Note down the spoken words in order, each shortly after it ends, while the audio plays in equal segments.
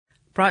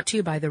Brought to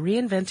you by the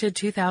reinvented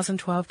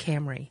 2012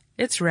 Camry.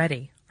 It's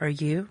ready. Are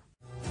you?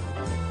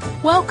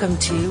 Welcome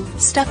to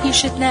Stuff You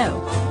Should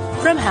Know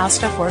from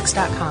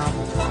HowStuffWorks.com.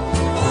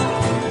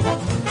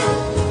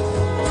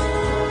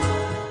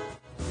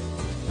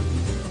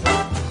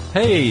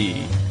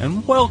 Hey,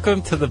 and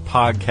welcome to the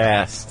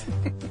podcast.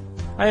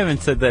 I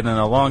haven't said that in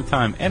a long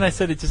time, and I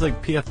said it just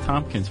like P.F.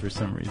 Tompkins for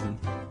some reason.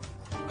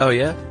 Oh,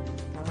 yeah?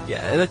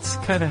 Yeah, that's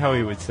kind of how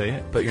he would say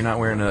it. But you're not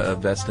wearing a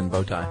vest and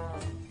bow tie.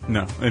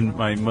 No, and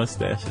my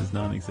mustache is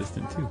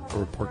non-existent, too.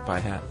 Or a pork pie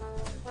hat.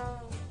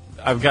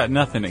 I've got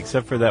nothing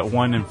except for that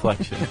one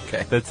inflection.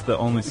 Okay. That's the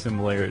only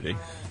similarity.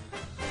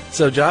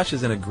 So Josh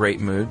is in a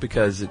great mood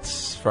because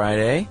it's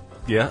Friday.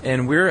 Yeah.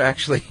 And we're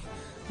actually,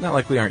 not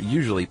like we aren't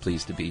usually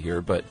pleased to be here,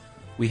 but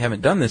we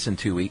haven't done this in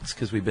 2 weeks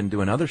because we've been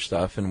doing other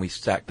stuff and we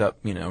stacked up,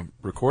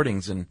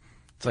 recordings, and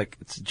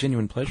it's a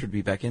genuine pleasure to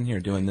be back in here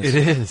doing this.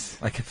 It is.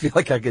 Like, I feel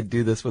like I could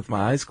do this with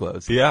my eyes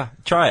closed. Yeah,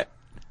 try it.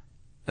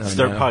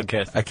 Start no.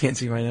 podcasting. I can't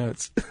see my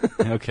notes.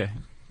 Okay.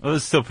 Well,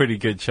 it's still pretty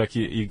good, Chuck.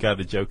 You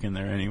got a joke in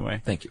there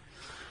anyway. Thank you.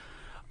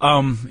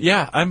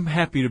 Yeah, I'm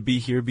happy to be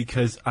here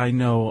because I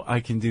know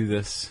I can do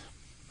this.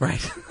 Right.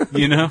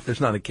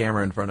 There's not a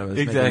camera in front of us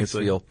exactly. making us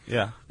feel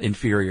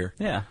inferior.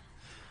 Yeah.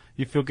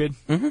 You feel good?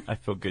 Mm-hmm. I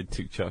feel good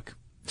too, Chuck.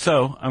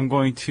 So I'm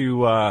going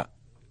to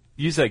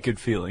use that good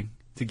feeling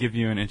to give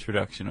you an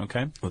introduction,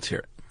 okay? Let's hear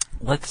it.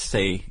 Let's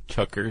say,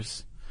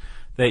 Chuckers,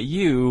 that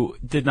you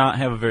did not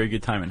have a very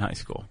good time in high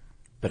school.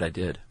 But I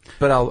did.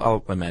 But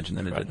I'll imagine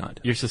that I did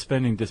not. You're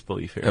suspending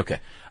disbelief here. Okay.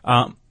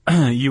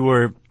 You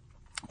were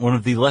one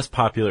of the less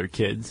popular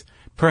kids,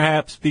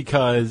 perhaps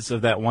because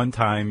of that one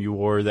time you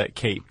wore that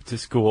cape to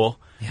school.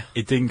 Yeah.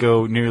 It didn't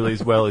go nearly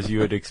as well as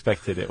you had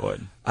expected it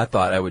would. I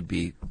thought I would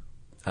be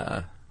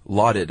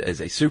lauded as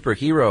a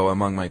superhero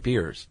among my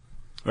peers.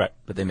 Right.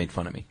 But they made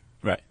fun of me.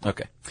 Right.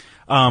 Okay.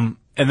 And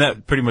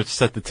that pretty much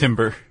set the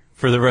timber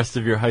for the rest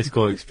of your high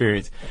school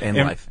experience. and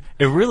life.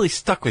 It really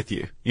stuck with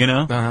you,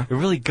 Uh-huh. It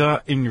really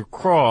got in your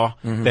craw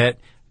that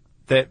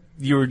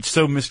you were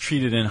so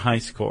mistreated in high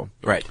school.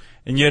 Right.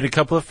 And you had a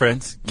couple of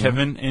friends,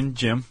 Kevin and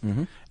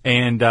Jim,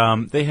 and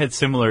they had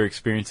similar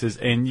experiences,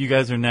 and you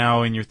guys are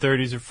now in your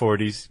 30s or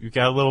 40s, you've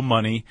got a little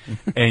money,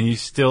 and you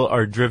still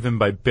are driven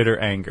by bitter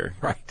anger.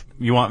 Right.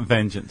 You want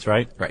vengeance,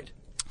 right? Right.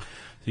 So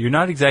you're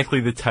not exactly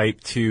the type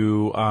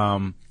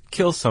to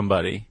kill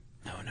somebody.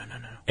 No.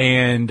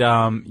 And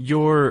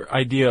your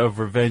idea of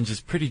revenge is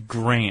pretty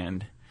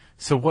grand.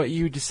 So what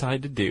you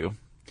decide to do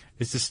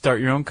is to start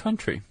your own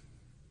country.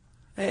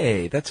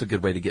 Hey, that's a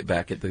good way to get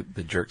back at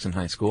the jerks in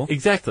high school.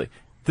 Exactly.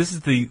 This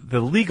is the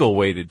legal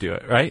way to do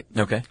it, right?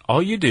 Okay.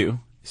 All you do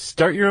is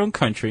start your own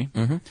country,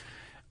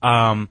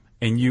 and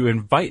you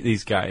invite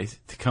these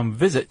guys to come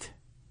visit,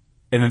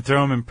 and then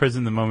throw them in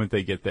prison the moment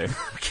they get there.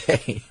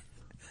 Okay.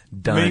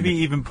 Done. Maybe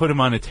even put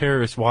them on a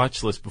terrorist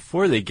watch list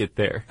before they get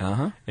there,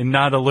 Uh-huh. and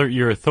not alert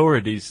your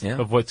authorities Yeah.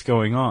 of what's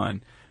going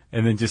on,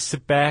 and then just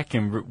sit back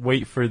and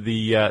wait for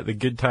the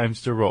good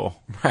times to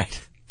roll.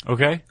 Right.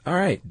 Okay? All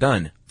right.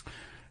 Done.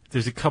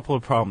 There's a couple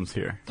of problems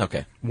here.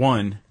 Okay.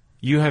 One,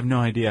 you have no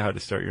idea how to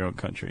start your own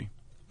country.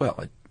 Well,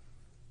 I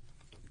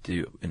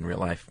do in real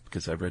life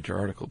because I've read your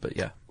article, but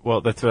yeah.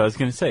 Well, that's what I was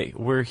going to say.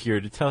 We're here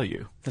to tell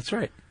you. That's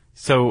right.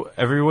 So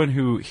everyone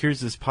who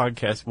hears this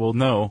podcast will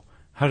know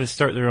how to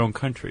start their own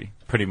country,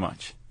 pretty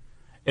much.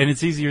 And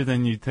it's easier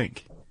than you'd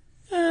think.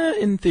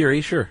 In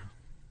theory, sure.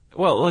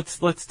 Well,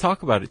 let's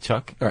talk about it,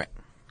 Chuck. All right.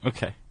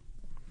 Okay.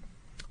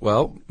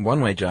 Well,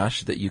 one way,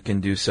 Josh, that you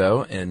can do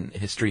so, and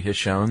history has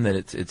shown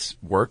that it's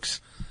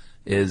works,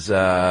 is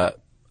a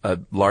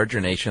larger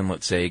nation,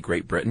 let's say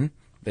Great Britain.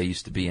 They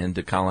used to be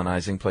into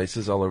colonizing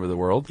places all over the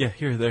world. Yeah,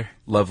 here or there.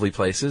 Lovely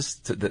places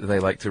that they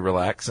like to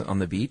relax on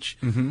the beach.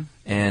 Mm-hmm.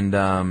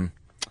 And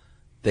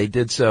they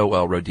did so.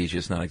 Well,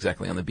 Rhodesia's not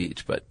exactly on the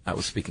beach, but I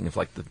was speaking of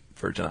like the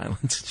Virgin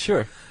Islands.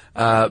 Sure.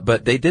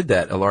 But they did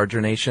that. A larger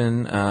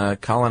nation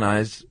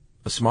colonized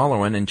a smaller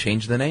one and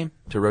changed the name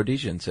to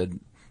Rhodesia and said,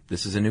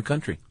 this is a new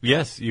country.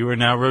 Yes, you are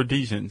now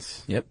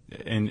Rhodesians. Yep.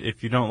 And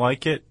if you don't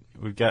like it,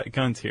 we've got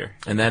guns here.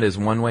 And that is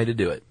one way to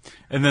do it.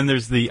 And then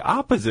there's the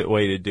opposite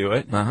way to do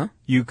it. Uh-huh.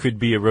 You could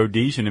be a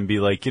Rhodesian and be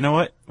like, you know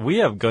what? We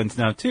have guns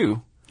now,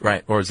 too.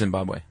 Right. Or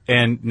Zimbabwe.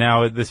 And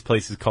now this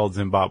place is called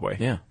Zimbabwe.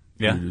 Yeah.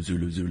 Yeah.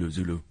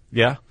 Zulu.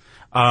 Yeah.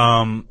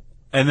 And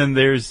then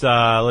there's,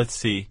 let's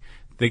see,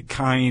 the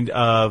kind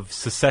of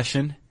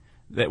secession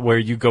where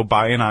you go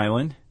buy an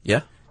island.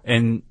 Yeah.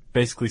 And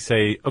basically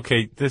say,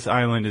 okay, this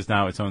island is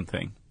now its own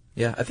thing.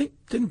 Yeah. I think,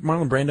 didn't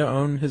Marlon Brando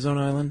own his own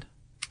island?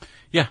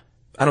 Yeah.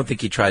 I don't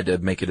think he tried to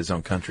make it his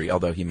own country,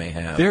 although he may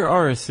have. There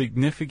are a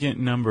significant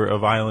number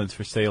of islands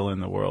for sale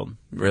in the world.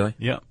 Really?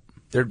 Yep.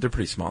 They're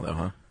pretty small, though,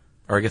 huh?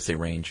 Or I guess they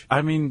range.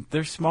 I mean,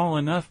 they're small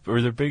enough,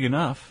 or they're big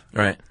enough.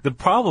 Right. The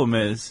problem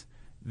is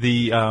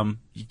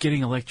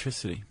getting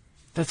electricity.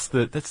 That's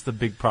the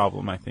big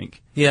problem, I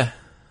think. Yeah.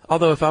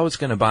 Although if I was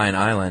going to buy an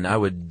island, I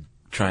would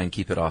try and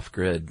keep it off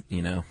grid,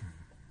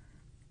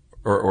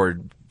 or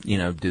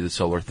do the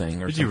solar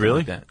thing or Did you something really?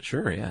 like that.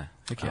 Sure, yeah.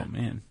 Heck yeah. Oh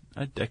man,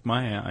 I'd deck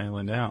my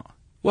island out.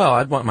 Well,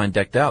 I'd want mine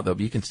decked out though,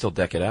 but you can still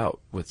deck it out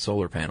with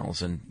solar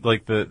panels and.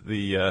 Like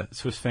the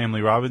Swiss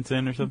Family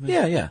Robinson or something?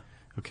 Yeah.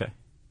 Okay.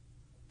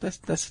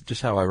 That's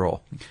just how I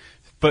roll.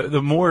 But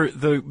the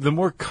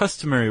more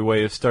customary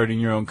way of starting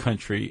your own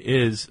country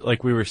is,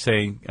 like we were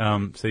saying,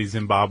 say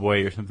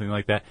Zimbabwe or something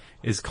like that,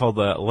 is called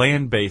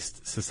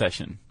land-based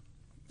secession.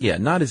 Yeah,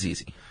 not as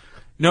easy.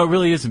 No, it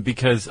really isn't,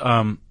 because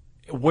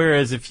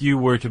whereas if you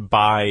were to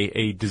buy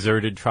a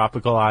deserted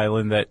tropical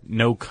island that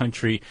a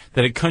country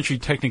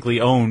technically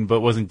owned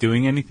but wasn't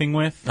doing anything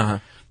with,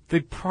 they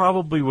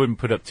probably wouldn't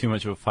put up too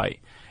much of a fight.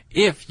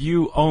 If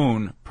you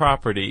own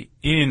property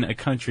in a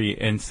country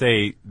and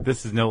say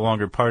this is no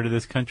longer part of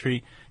this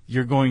country,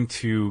 you're going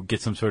to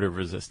get some sort of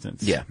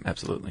resistance. Yeah,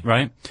 absolutely.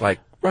 Right? Like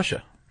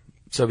Russia.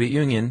 Soviet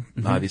Union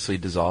obviously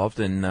dissolved,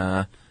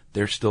 and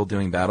they're still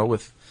doing battle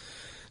with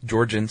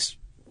Georgians,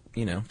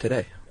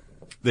 today.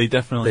 They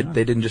definitely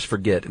They didn't just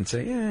forget and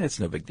say, it's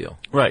no big deal.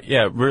 Right,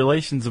 yeah.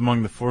 Relations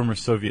among the former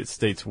Soviet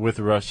states with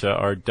Russia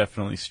are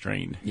definitely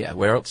strained. Yeah,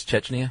 where else?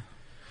 Chechnya?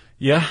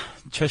 Yeah,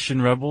 Chechen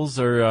rebels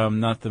are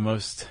not the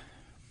most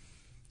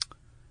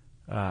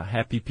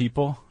happy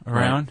people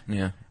around. Right.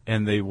 Yeah.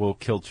 And they will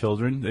kill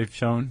children, they've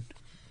shown,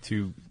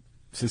 to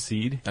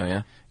secede. Oh,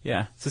 yeah?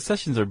 Yeah.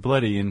 Secessions are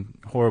bloody and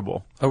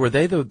horrible. Oh, were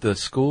they the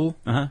school?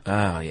 Uh-huh.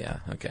 Oh, yeah.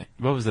 Okay.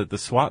 What was it, the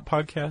SWAT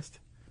podcast?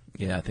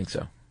 Yeah, I think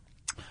so.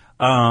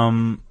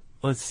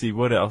 Let's see,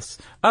 what else?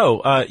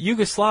 Oh,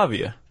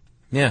 Yugoslavia.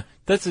 Yeah.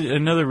 That's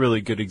another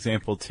really good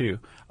example, too.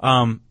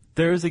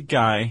 There's a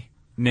guy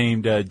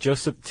named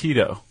Joseph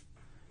Tito,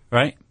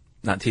 right?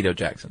 Not Tito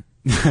Jackson.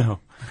 No.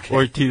 Okay.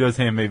 Or Tito's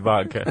Handmade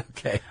Vodka.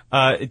 Okay.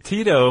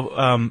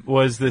 Tito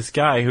was this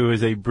guy who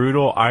was a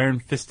brutal,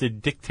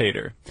 iron-fisted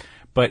dictator.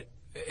 But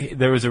he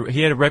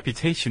had a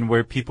reputation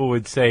where people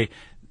would say,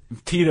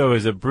 Tito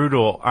is a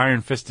brutal,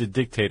 iron-fisted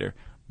dictator.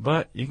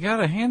 But you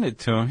gotta hand it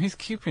to him. He's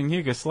keeping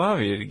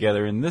Yugoslavia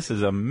together, and this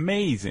is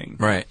amazing.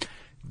 Right.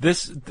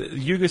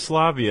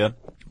 Yugoslavia,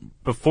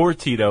 before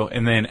Tito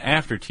and then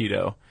after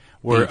Tito,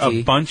 were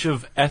a bunch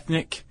of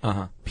ethnic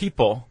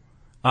people,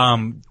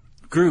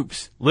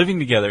 groups living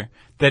together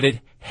that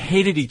had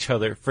hated each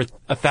other for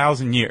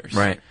 1,000 years.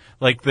 Right.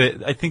 Like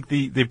I think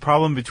the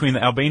problem between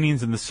the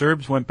Albanians and the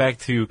Serbs went back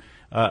to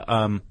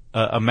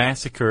a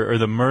massacre or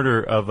the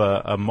murder of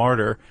a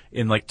martyr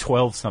in like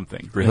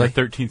 12-something. Really? In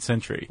the 13th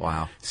century.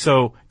 Wow.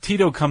 So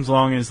Tito comes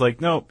along and is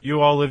like, nope,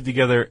 you all live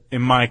together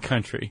in my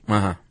country.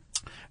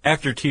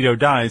 After Tito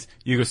dies,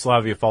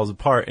 Yugoslavia falls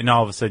apart, and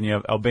all of a sudden you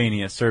have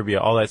Albania, Serbia,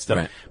 all that stuff.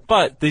 Right.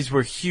 But these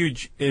were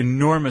huge,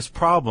 enormous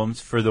problems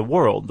for the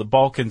world. The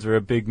Balkans are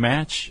a big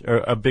match,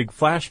 or a big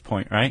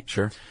flashpoint, right?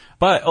 Sure.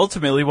 But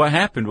ultimately what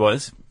happened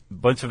was a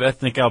bunch of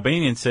ethnic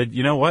Albanians said,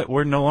 you know what,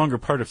 we're no longer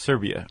part of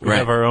Serbia. We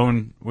have our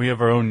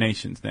own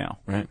nations now.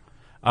 Right.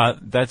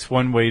 That's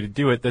one way to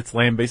do it. That's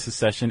land-based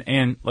secession,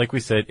 and like we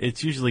said,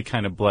 it's usually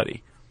kind of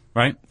bloody,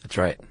 right? That's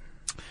right.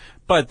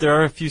 But there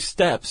are a few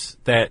steps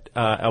that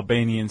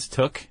Albanians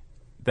took,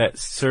 that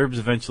Serbs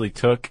eventually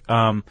took,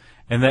 and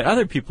that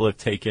other people have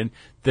taken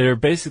that are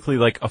basically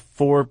like a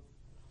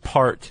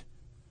 4-part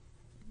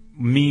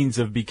means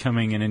of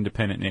becoming an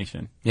independent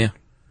nation. Yeah.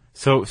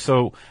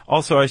 So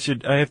also I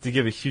have to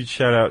give a huge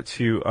shout out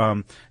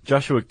to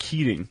Joshua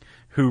Keating,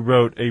 who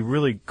wrote a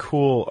really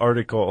cool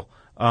article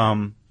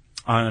on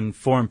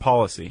foreign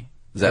policy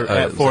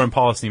at Foreign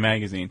Policy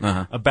magazine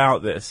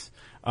about this.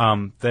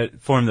 That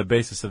formed the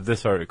basis of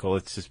this article.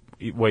 It's just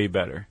way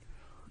better.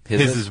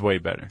 His is way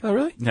better. Oh,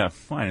 really? No,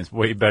 mine is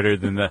way better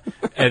than the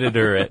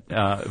editor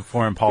at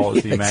Foreign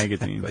Policy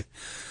magazine. Exactly.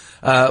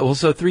 Well,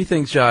 so 3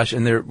 things, Josh,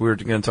 and we're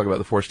going to talk about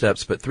the 4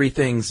 steps, but 3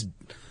 things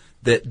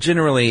that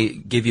generally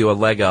give you a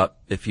leg up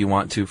if you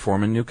want to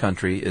form a new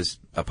country is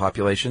a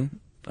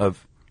population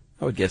of,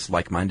 I would guess,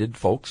 like-minded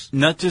folks.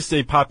 Not just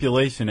a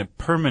population, a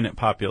permanent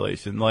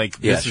population. Like,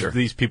 this is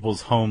these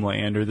people's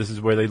homeland, or this is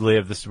where they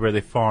live, this is where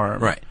they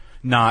farm. Right.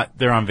 Not,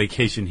 they're on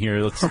vacation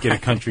here, let's get a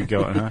country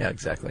going, huh? Yeah,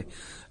 exactly.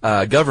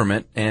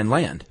 Government and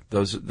land.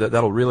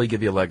 That'll really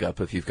give you a leg up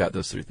if you've got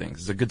those 3 things.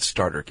 It's a good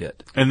starter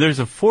kit. And there's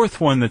a 4th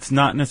one that's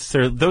not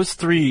necessarily, those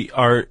 3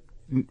 are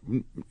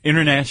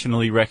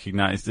internationally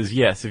recognized as,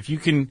 yes, if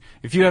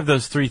you have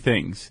those 3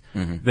 things,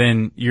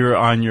 then you're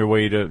on your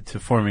way to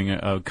forming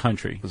a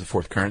country. Was the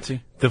 4th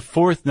currency? The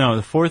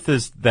 4th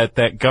is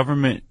that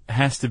government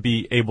has to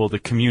be able to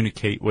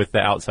communicate with the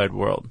outside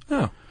world.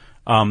 Oh.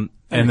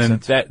 And then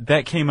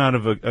that came out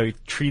of a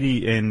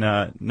treaty in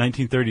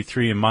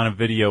 1933 in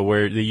Montevideo,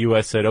 where the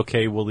U.S. said,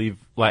 okay, we'll leave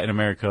Latin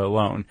America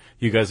alone.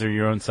 You guys are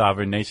your own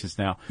sovereign nations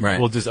now. Right.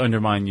 We'll just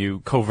undermine you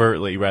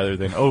covertly rather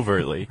than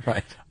overtly.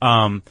 Right.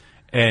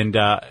 And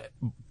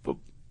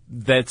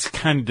that's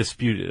kind of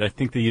disputed. I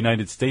think the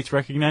United States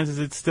recognizes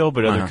it still,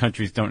 but other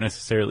countries don't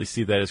necessarily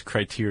see that as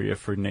criteria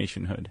for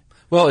nationhood.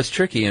 Well, it's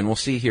tricky, and we'll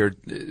see here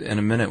in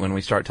a minute when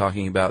we start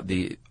talking about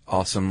the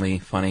awesomely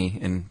funny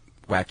and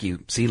wacky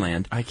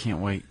Sealand. I can't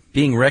wait.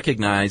 Being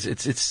recognized,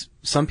 it's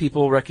some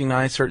people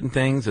recognize certain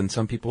things, and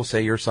some people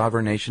say you're a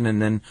sovereign nation,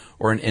 and then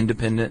or an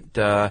independent.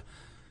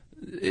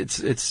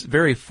 It's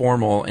very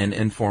formal and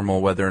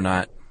informal whether or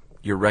not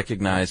you're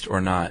recognized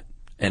or not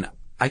And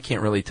I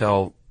can't really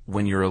tell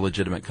when you're a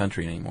legitimate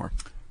country anymore.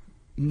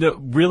 No,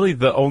 really,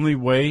 the only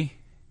way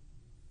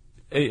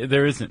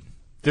there isn't.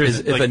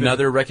 If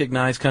another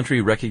recognized country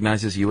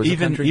recognizes you as a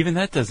country? Even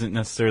that doesn't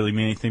necessarily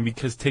mean anything,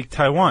 because take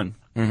Taiwan.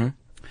 Mm-hmm.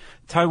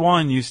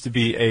 Taiwan used to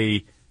be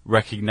a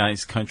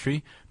recognized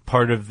country,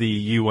 part of the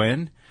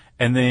UN,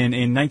 and then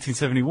in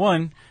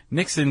 1971,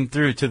 Nixon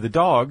threw it to the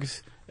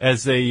dogs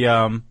as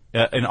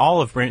an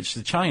olive branch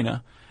to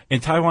China,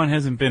 and Taiwan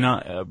hasn't been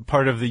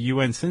part of the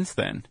UN since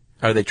then.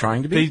 Are they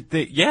trying to be?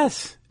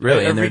 Yes.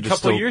 Really? Every and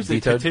couple of years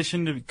vetoed? they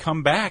petitioned to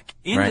come back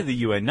into the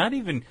UN, not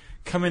even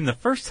come in the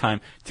first time,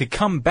 to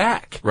come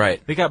back.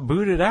 Right. They got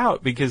booted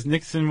out because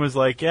Nixon was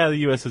like, yeah, the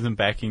U.S. isn't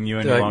backing you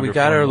any longer. We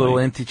got our formally. little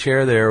empty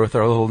chair there with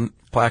our little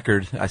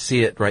placard. I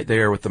see it right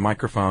there with the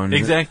microphone.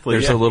 Exactly.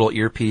 There's a little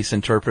earpiece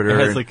interpreter.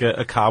 It has like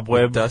a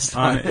cobweb dust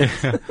on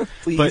it.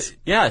 Please. But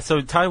yeah, so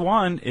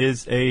Taiwan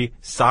is a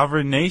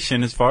sovereign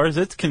nation as far as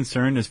it's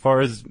concerned, as far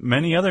as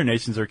many other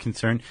nations are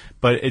concerned,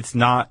 but it's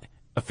not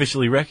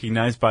officially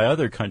recognized by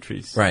other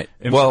countries. Right.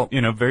 And, Well,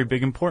 very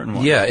big, important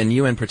one. Yeah, in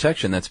UN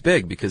protection, that's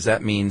big, because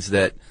that means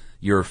that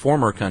your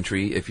former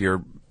country, if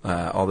you're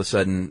all of a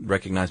sudden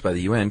recognized by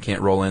the UN,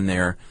 can't roll in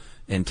there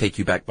and take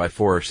you back by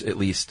force, at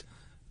least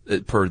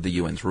per the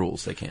UN's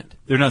rules. They can't.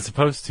 They're not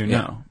supposed to,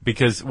 no.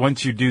 Because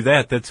once you do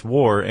that, that's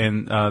war,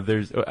 and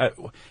there's...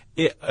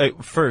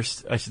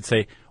 first, I should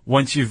say,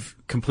 once you've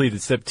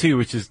completed step 2,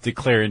 which is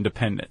declare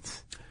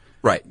independence.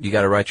 Right. You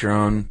got to write your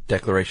own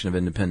Declaration of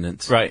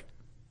Independence. Right.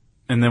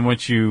 And then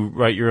once you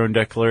write your own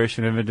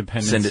Declaration of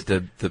Independence... Send it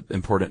to the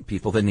important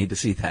people that need to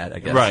see that, I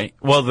guess. Right.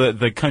 Well,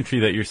 the country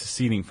that you're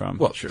seceding from.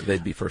 Well, sure.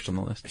 They'd be first on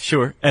the list.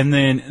 Sure. And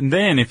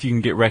then if you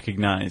can get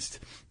recognized,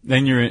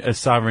 then you're a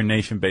sovereign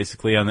nation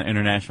basically on the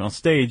international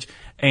stage,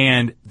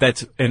 and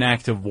that's an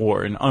act of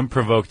war, an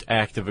unprovoked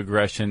act of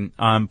aggression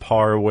on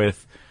par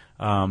with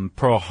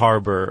Pearl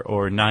Harbor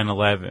or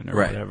 9/11 or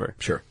whatever.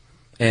 Sure.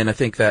 And I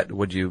think that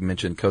what you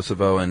mentioned,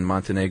 Kosovo and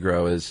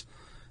Montenegro, as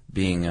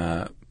being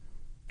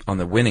on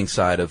the winning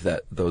side of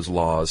those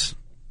laws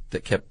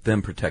that kept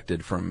them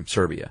protected from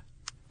Serbia.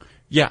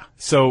 Yeah.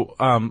 So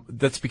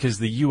that's because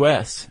the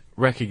U.S.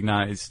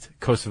 recognized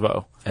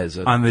Kosovo As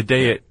on the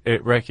day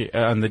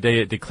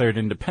it declared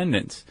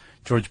independence.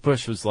 George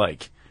Bush was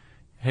like,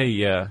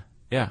 "Hey,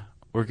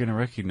 we're going to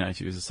recognize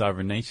you as a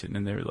sovereign nation,"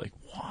 and they were like,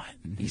 "What?"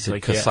 And He said,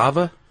 like,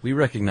 Kosovo, we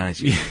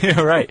recognize you.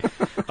 Yeah, right.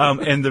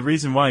 And the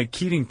reason why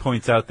Keating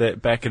points out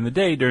that back in the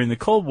day during the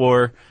Cold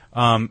War,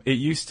 it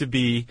used to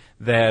be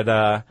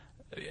that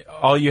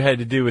all you had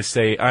to do was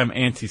say, "I'm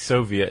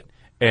anti-Soviet,"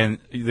 and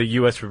the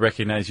U.S. would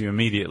recognize you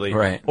immediately.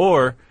 Right.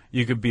 Or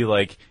you could be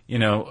like,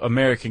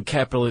 American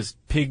capitalist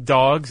pig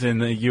dogs,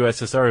 and the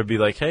USSR would be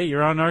like, "Hey,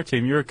 you're on our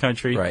team. You're a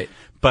country." Right.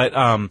 But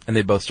And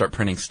they both start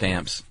printing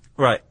stamps.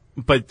 right.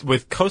 But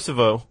with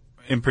Kosovo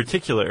in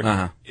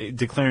particular,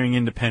 declaring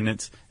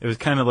independence, it was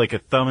kind of like a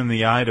thumb in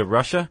the eye to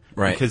Russia,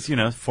 Right. Because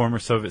former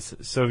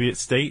Soviet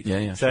state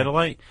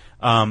satellite,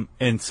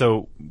 and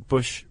so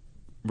Bush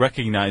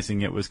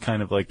recognizing it was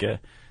kind of like to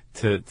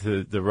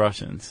the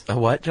Russians. A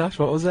what, Josh?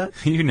 What was that?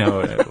 You know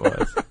what it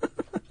was.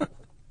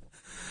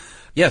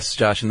 Yes,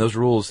 Josh, and those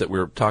rules that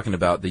we're talking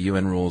about, the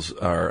UN rules,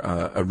 are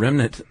a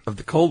remnant of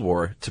the Cold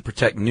War to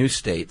protect new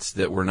states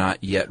that were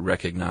not yet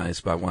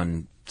recognized by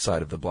one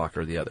side of the bloc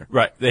or the other.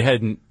 Right. They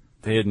hadn't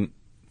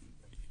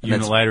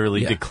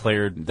unilaterally yeah.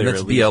 declared And their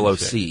that's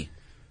allegiance. BLOC,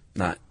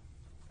 not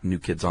New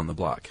Kids on the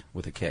Block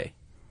with a K.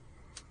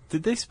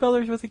 Did they spell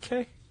theirs with a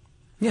K?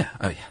 Yeah.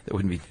 Oh, yeah. That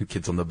wouldn't be New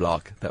Kids on the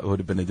Block. That would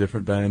have been a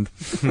different band.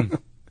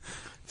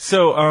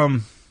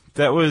 So,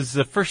 that was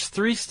the first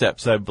 3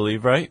 steps, I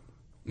believe, right?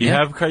 You Yeah.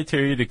 have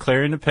criteria,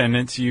 declare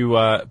independence, you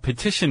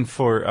petition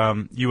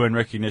for UN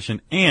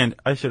recognition, and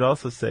I should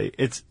also say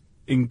it's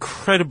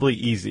incredibly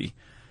easy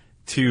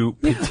to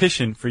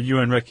petition for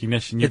UN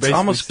recognition. You It's basically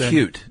almost send-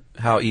 cute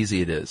how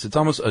easy it is. It's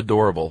almost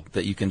adorable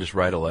that you can just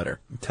write a letter.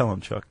 Tell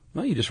them, Chuck.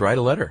 Well, you just write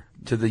a letter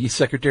to the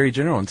Secretary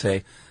General and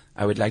say,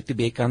 "I would like to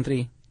be a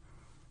country."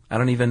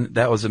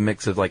 That was a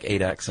mix of like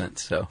 8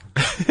 accents, so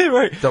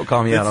Right. don't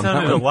call me out on that It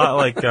sounded one. a lot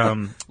like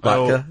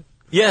Vodka?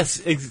 Yes,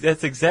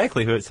 that's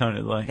exactly who it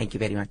sounded like. Thank you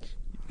very much.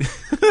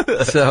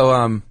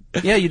 So,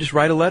 you just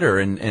write a letter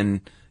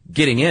and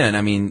getting in,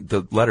 I mean,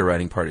 the letter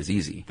writing part is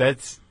easy.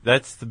 That's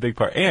the big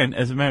part. And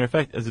as a matter of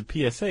fact, as a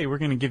PSA, we're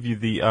going to give you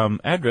the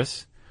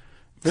address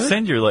to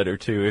send your letter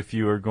to if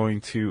you are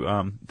going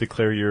to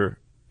declare your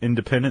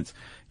independence.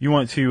 You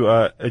want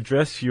to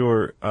address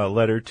your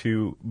letter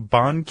to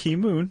Ban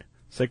Ki-moon,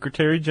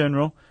 Secretary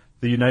General,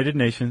 the United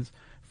Nations,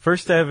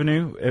 First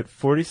Avenue at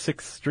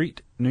 46th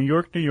Street, New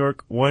York, New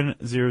York,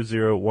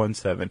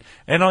 10017.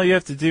 And all you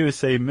have to do is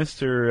say,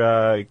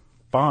 "Mr.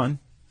 Ban,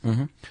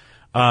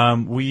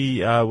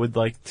 we would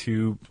like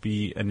to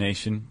be a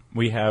nation.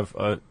 We have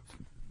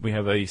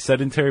a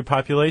sedentary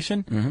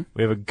population.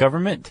 We have a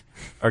government.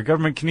 Our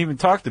government can even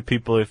talk to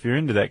people if you're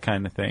into that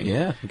kind of thing.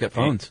 Yeah, we got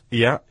phones.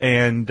 Yeah,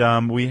 and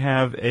we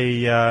have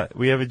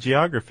a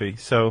geography.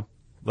 So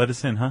let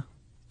us in, huh?"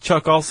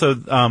 Chuck, also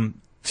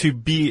to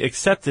be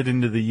accepted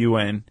into the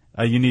UN,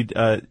 You need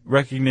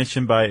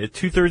recognition by a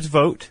 2/3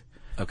 vote.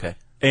 Okay.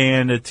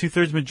 And a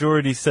 2/3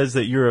 majority says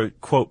that you're a,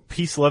 quote,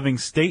 peace-loving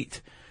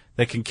state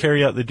that can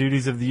carry out the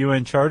duties of the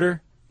UN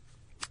Charter.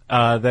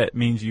 That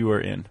means you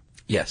are in.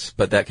 Yes,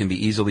 but that can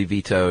be easily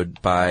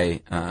vetoed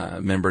by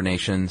member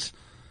nations.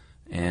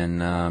 And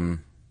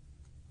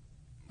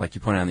like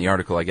you pointed out in the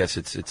article, I guess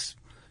it's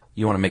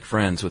you want to make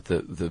friends with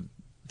the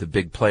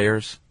big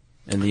players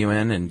in the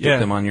UN and get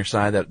them on your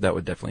side. That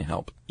would definitely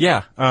help.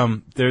 Yeah.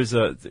 There's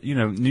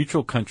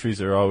neutral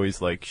countries are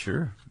always like,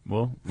 sure,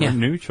 well, we're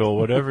neutral,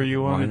 whatever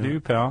you want to do,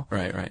 pal.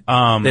 Right.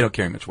 They don't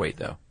carry much weight,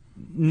 though.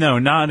 No,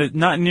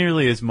 not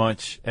nearly as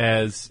much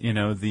as,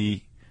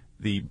 the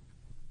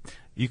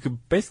you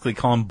could basically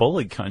call them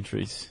bully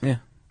countries. Yeah.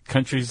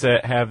 Countries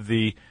that have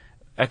the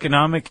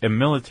economic and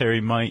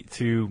military might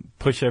to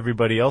push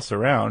everybody else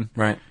around.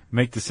 Right.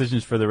 Make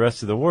decisions for the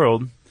rest of the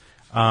world.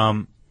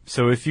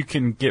 So if you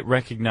can get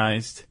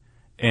recognized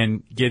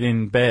and get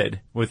in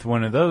bed with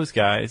one of those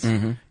guys,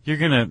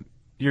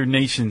 your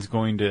nation's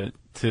going to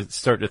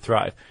start to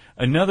thrive.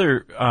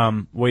 Another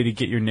way to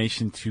get your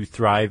nation to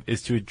thrive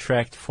is to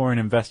attract foreign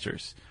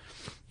investors.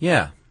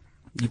 Yeah.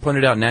 You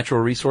pointed out natural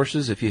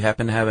resources. If you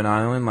happen to have an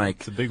island like,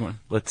 it's a big one.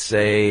 Let's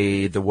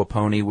say the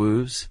Waponi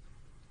Woos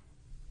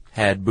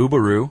had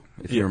Boobaroo,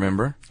 if you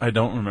remember. I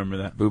don't remember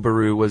that.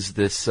 Boobaroo was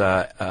this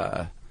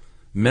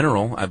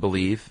mineral, I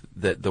believe,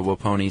 that the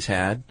Waponis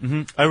had.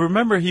 Mm-hmm. I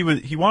remember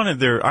he wanted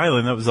their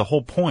island. That was the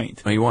whole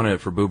point. He wanted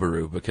it for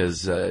Boobaroo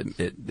because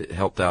it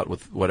helped out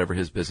with whatever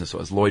his business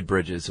was. Lloyd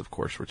Bridges, of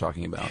course, we're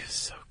talking about. He was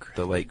so great.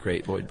 The late,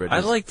 great Lloyd Bridges.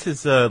 I liked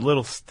his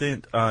little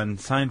stint on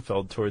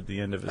Seinfeld toward the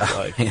end of his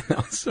life. Man,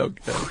 that was so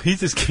good. He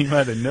just came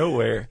out of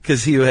nowhere.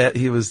 Because he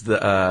was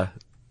the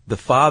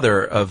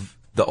father of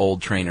the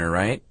old trainer,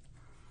 right?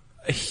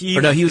 He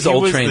was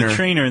the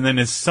trainer, and then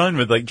his son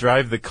would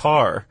drive the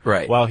car,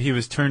 right? While he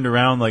was turned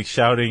around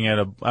shouting out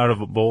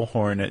of a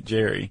bullhorn at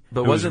Jerry.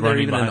 But wasn't there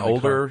even an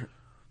older?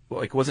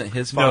 Wasn't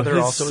his father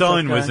also? His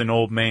son was an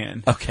old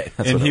man. Okay,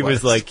 that's and what he it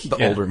was the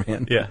older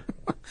man. Yeah.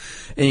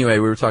 Anyway, we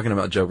were talking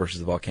about Joe versus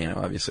the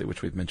Volcano, obviously,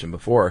 which we've mentioned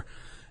before,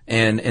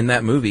 and in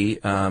that movie,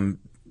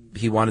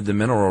 he wanted the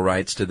mineral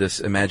rights to this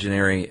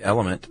imaginary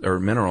element or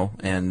mineral,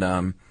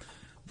 and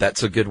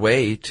that's a good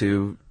way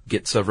to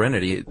get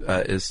sovereignty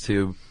is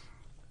to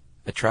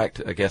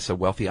attract, I guess, a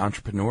wealthy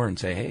entrepreneur and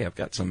say, hey, I've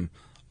got some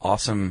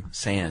awesome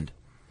sand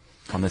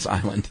on this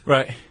island.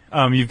 Right.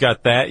 You've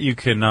got that. You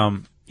can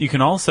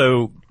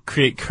also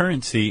create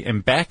currency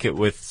and back it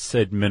with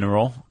said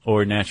mineral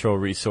or natural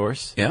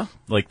resource. Yeah.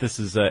 Like this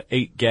is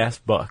 $8 gas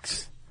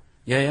bucks.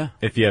 Yeah.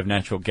 If you have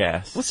natural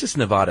gas. What's this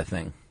Nevada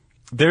thing?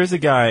 There's a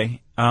guy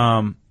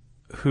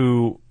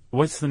who,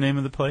 what's the name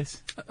of the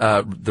place?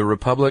 The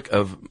Republic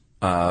of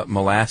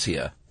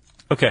Mollassia.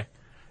 Okay.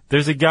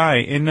 There's a guy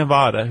in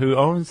Nevada who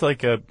owns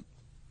a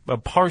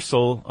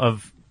parcel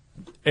of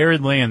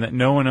arid land that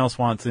no one else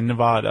wants in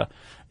Nevada,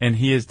 and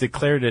he has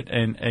declared it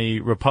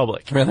a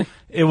republic. Really?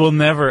 It will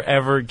never,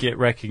 ever get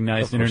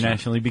recognized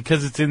internationally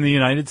because it's in the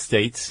United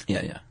States.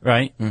 Yeah.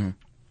 Right? Mm-hmm.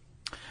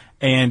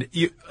 And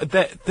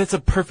that's a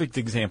perfect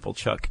example,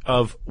 Chuck,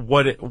 of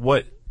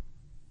what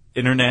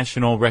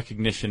international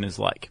recognition is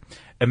like.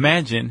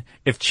 Imagine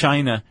if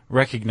China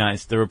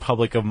recognized the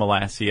Republic of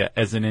Mollassia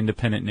as an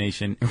independent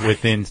nation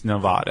within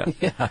Nevada.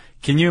 Yeah.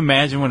 Can you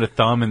imagine what a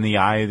thumb in the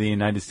eye of the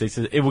United States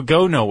is? It would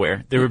go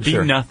nowhere. There would be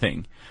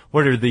nothing.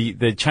 What are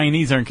the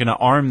Chinese aren't going to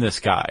arm this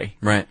guy.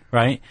 Right.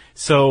 Right?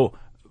 So,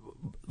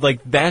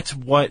 that's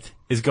what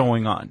is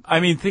going on. I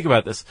mean, think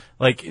about this.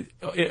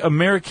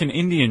 American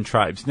Indian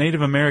tribes,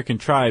 Native American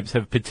tribes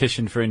have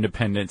petitioned for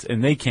independence,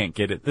 and they can't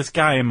get it. This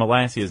guy in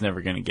Mollassia is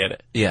never going to get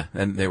it. Yeah,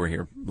 and they were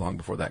here long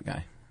before that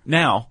guy.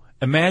 Now,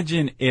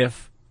 imagine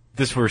if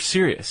this were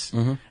serious,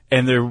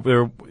 and there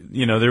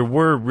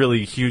were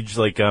really huge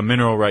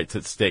mineral rights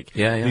at stake.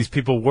 Yeah. These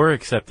people were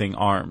accepting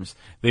arms.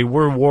 They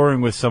were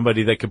warring with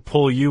somebody that could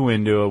pull you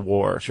into a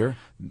war. Sure.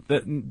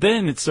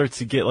 Then it starts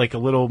to get a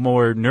little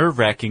more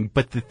nerve-wracking,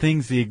 but the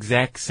thing's the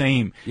exact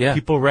same. Yeah.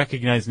 People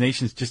recognize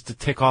nations just to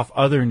tick off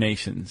other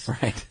nations.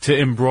 Right. To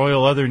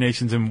embroil other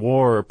nations in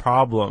war or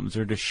problems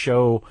or to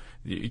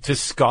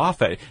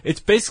scoff at it. It's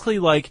basically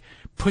like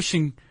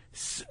pushing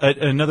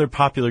another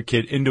popular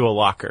kid into a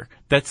locker.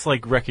 That's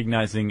like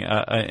recognizing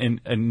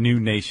a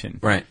new nation.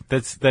 Right.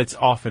 That's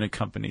often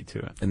accompanied to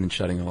it. And then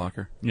shutting the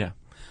locker. Yeah.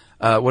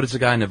 What does the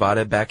guy in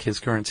Nevada back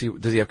his currency?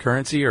 Does he have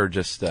currency or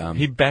just...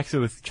 He backs it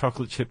with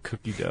chocolate chip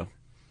cookie dough.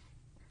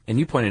 And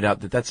you pointed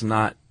out that that's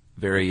not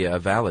very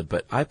valid,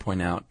 but I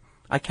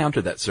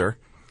counter that, sir.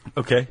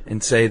 Okay.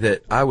 And say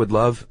that I would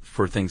love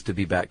for things to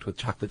be backed with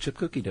chocolate chip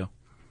cookie dough.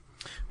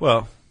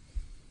 Well,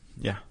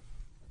 yeah.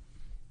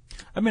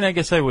 I mean, I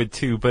guess I would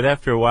too, but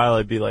after a while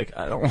I'd be like,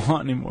 I don't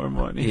want any more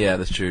money. Yeah,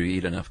 that's true. You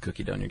eat enough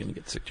cookie dough and you're going to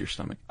get sick to your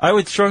stomach. I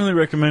would strongly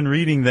recommend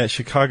reading that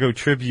Chicago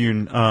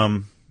Tribune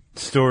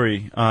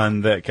story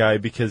on that guy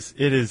because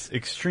it is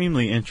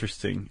extremely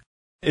interesting.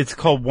 It's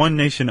called One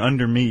Nation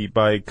Under Me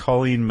by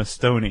Colleen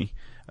Mastoni.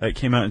 It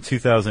came out in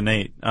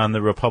 2008 on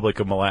the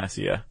Republic of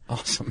Mollassia.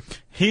 Awesome.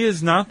 He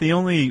is not the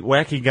only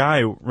wacky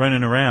guy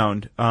running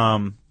around.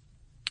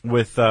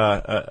 with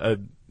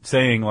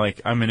saying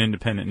like I'm an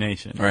independent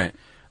nation. Right.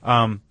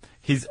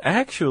 He's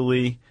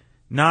actually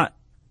not.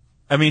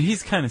 I mean,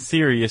 he's kind of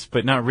serious,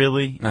 but not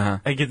really. Uh-huh.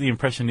 I get the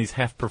impression he's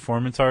half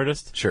performance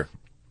artist. Sure.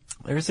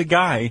 There's a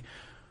guy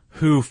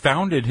who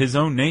founded his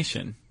own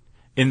nation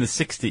in the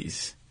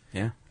 60s.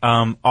 Yeah.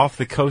 Off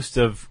the coast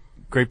of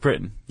Great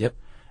Britain. Yep.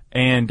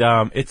 And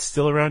it's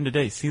still around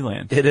today,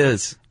 Sealand. It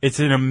is. It's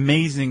an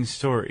amazing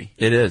story.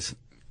 It is.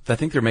 I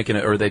think they're making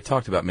it, or they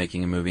talked about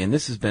making a movie, and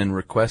this has been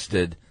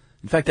requested.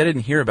 In fact, I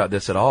didn't hear about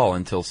this at all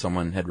until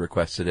someone had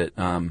requested it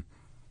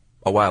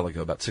a while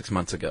ago, about 6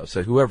 months ago.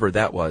 So whoever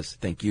that was,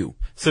 thank you.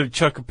 So,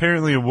 Chuck,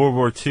 apparently in World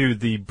War II,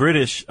 the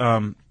British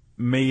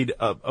made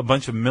a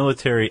bunch of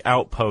military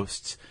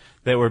outposts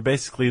that were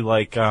basically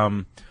like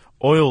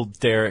oil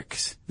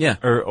derricks. Yeah.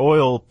 Or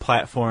oil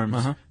platforms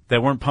Uh-huh.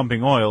 that weren't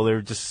pumping oil. They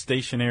were just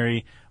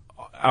stationary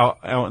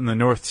out in the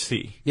North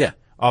Sea. Yeah.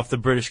 Off the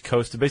British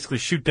coast to basically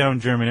shoot down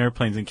German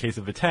airplanes in case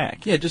of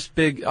attack. Yeah, just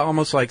big,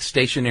 almost like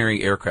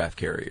stationary aircraft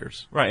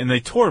carriers. Right, and they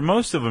tore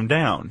most of them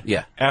down.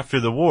 Yeah. After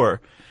the war,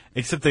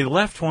 except they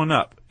left one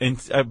up,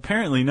 and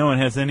apparently no one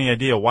has any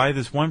idea why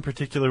this one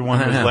particular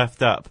one was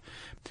left up.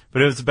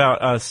 But it was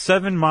about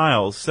 7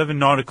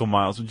 nautical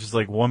miles, which is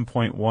like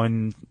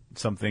 1.1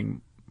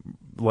 something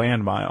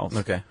land miles.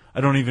 Okay.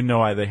 I don't even know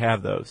why they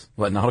have those.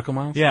 What, nautical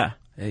miles? Yeah.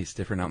 Hey, it's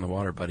different out in the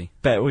water, buddy.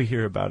 Bet we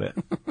hear about it.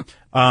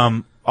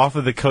 Off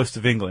of the coast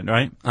of England,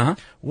 right? Uh-huh.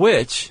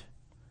 Which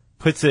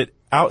puts it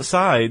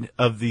outside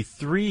of the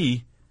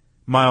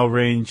 3-mile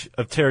range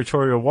of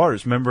territorial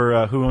waters.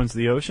 Remember Who Owns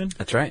the Ocean?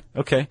 That's right.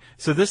 Okay.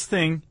 So this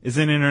thing is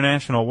in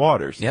international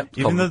waters. Yep.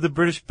 Even though the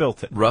British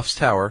built it. Ruff's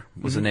Tower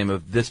was the name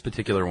of this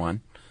particular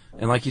one.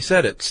 And like you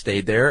said, it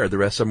stayed there, or the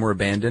rest of them were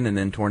abandoned and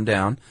then torn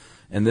down.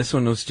 And this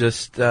one was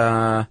just...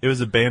 It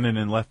was abandoned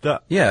and left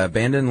up. Yeah,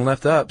 abandoned and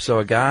left up. So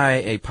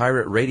a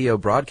pirate radio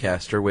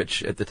broadcaster,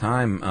 which at the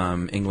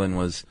time England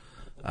was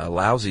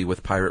lousy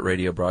with pirate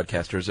radio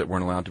broadcasters that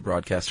weren't allowed to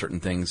broadcast certain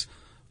things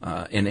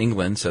in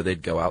England, so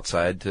they'd go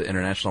outside to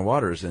international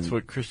waters. And That's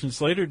what Christian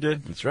Slater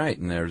did. that's right.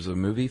 And there's a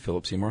movie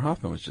Philip Seymour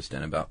Hoffman was just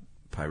in about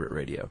pirate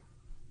radio.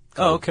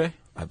 Oh, okay.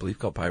 I believe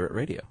called Pirate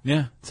Radio.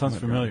 Yeah, sounds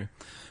familiar.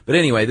 But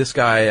anyway, this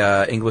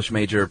guy, English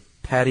major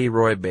Paddy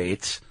Roy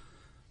Bates,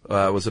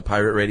 was a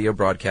pirate radio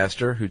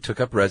broadcaster who took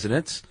up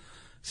residence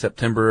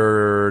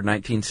September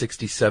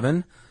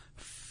 1967,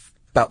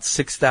 about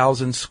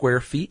 6,000 square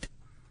feet,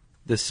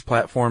 this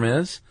platform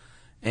is,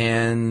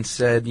 and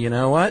said, you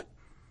know what?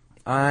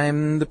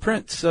 I'm the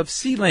Prince of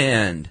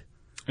Sealand.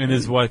 And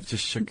his wife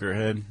just shook her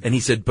head. And he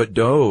said, but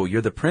no,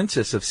 you're the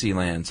Princess of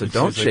Sealand, so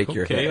don't She's shake like,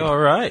 your okay, head. all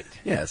right.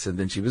 Yes, and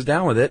then she was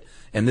down with it.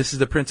 And this is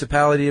the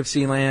Principality of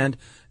Sealand,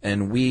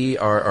 and we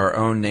are our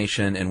own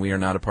nation, and we are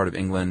not a part of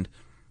England,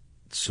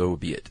 so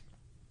be it.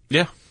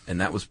 Yeah.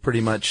 And that was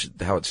pretty much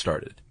how it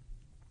started.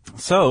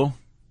 So,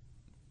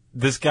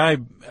 this guy,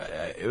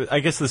 I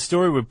guess the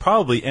story would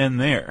probably end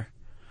there.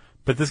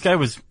 But this guy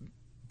was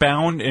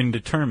bound and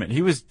determined.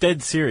 He was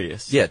dead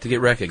serious. Yeah, to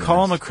get recognized.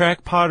 Call him a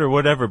crackpot or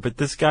whatever, but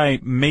this guy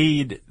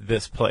made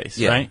this place,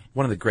 yeah, right?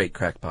 One of the great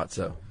crackpots,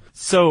 though.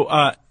 So,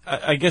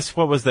 I guess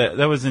what was that?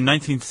 That was in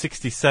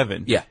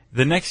 1967. Yeah.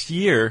 The next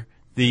year,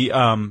 the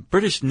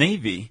British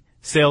Navy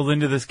sailed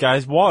into this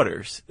guy's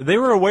waters. They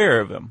were aware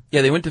of him.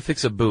 Yeah, they went to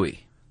fix a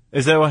buoy.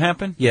 Is that what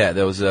happened? Yeah,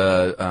 there was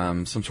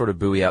some sort of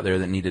buoy out there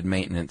that needed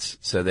maintenance,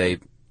 so they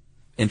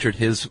entered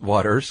his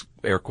waters,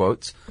 air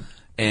quotes,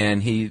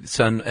 and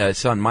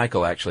son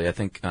Michael, actually, I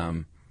think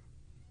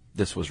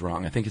this was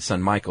wrong. I think his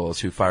son Michael is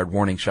who fired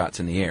warning shots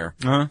in the air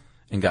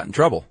and got in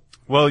trouble.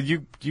 Well,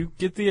 you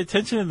get the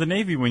attention of the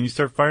Navy when you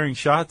start firing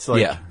shots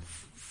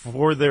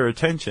for their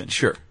attention.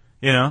 Sure.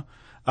 You know?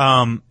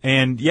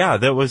 And yeah,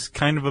 that was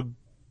kind of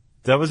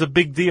a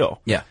big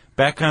deal. Yeah.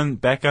 Back on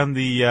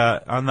the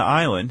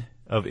island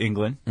of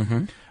England.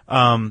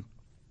 Mm-hmm.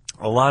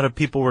 A lot of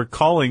people were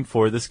calling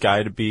for this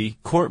guy to be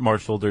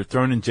court-martialed or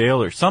thrown in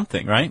jail or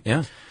something, right?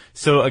 Yeah.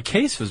 So a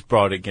case was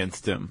brought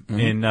against him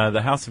in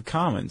the House of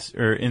Commons,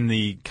 or in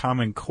the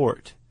Common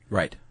Court.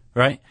 Right.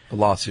 Right? A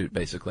lawsuit,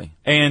 basically.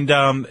 And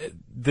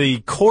the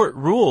court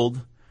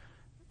ruled,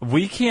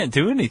 we can't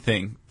do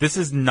anything. This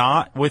is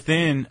not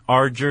within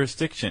our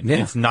jurisdiction.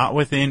 Yeah. It's not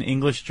within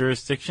English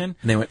jurisdiction.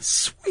 And they went,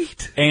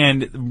 sweet.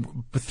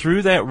 And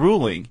through that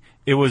ruling,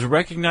 it was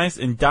recognized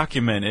and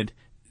documented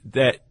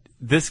that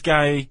this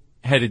guy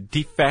had a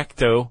de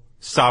facto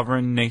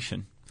sovereign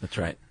nation. That's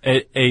right.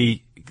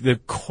 The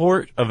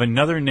court of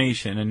another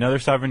nation, another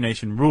sovereign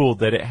nation, ruled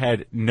that it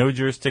had no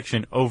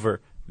jurisdiction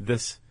over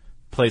this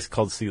place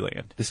called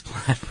Sealand. This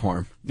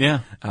platform. Yeah.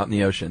 Out in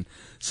the ocean.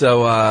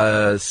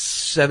 So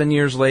 7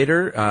 years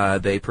later,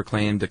 they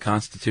proclaimed a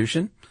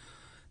constitution.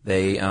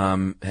 They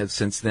have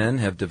since then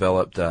have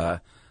developed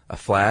a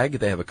flag.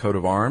 They have a coat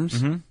of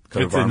arms. Mm-hmm.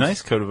 It's a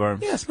nice coat of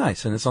arms. Yeah, it's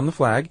nice, and it's on the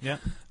flag. Yeah.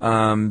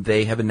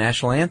 They have a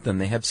national anthem.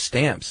 They have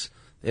stamps.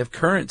 They have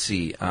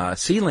currency,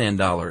 Sealand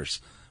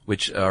dollars,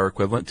 which are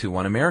equivalent to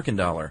 $1 American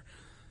dollar.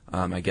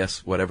 I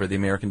guess whatever the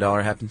American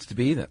dollar happens to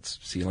be, that's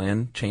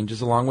Sealand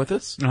changes along with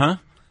us. Uh-huh.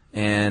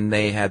 And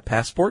they had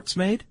passports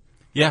made.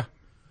 Yeah.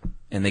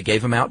 And they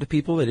gave them out to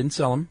people. They didn't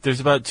sell them.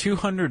 There's about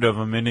 200 of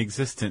them in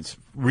existence,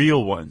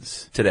 real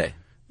ones. Today.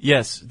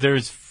 Yes,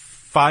 there's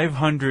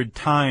 500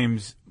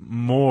 times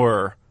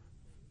more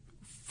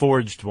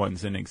forged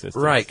ones in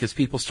existence. Right, because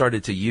people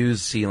started to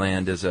use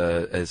Sealand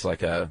as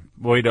like a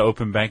way to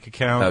open bank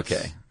accounts.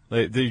 Okay.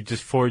 They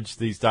just forged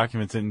these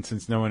documents, and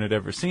since no one had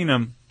ever seen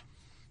them,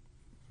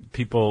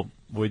 people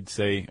would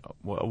say,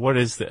 what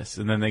is this?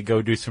 And then they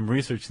go do some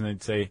research, and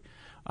they'd say,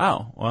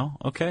 oh, well,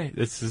 okay,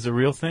 this is a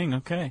real thing,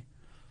 okay.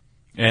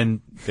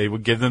 And they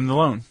would give them the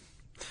loan.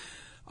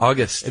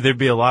 There'd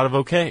be a lot of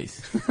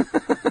okays.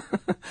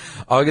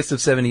 August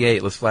of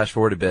 78, let's flash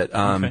forward a bit.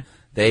 Okay.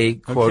 They,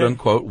 quote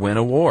unquote, win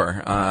a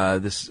war.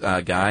 This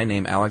guy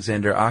named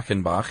Alexander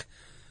Achenbach,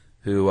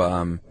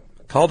 who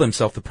called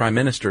himself the Prime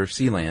Minister of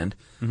Sealand,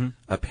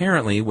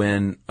 apparently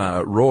when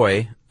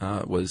the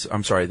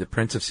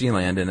Prince of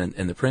Sealand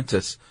and the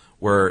Princess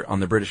were on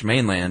the British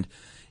mainland,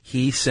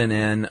 he sent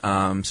in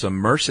some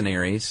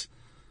mercenaries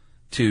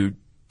to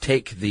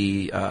take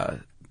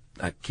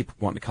I keep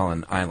wanting to call it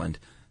an island,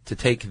 to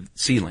take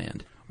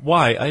Sealand.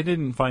 Why? I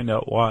didn't find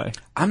out why.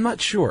 I'm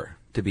not sure,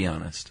 to be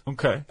honest.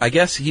 Okay. I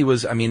guess he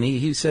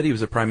said he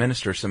was a prime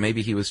minister, so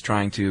maybe he was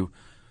trying to,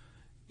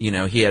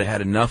 he had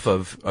had enough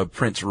of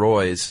Prince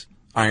Roy's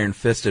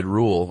iron-fisted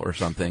rule or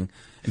something,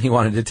 and he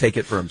wanted to take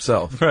it for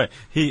himself. Right.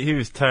 He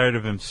was tired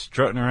of him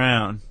strutting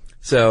around.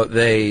 So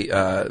they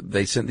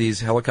sent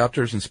these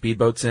helicopters and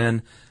speedboats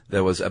in.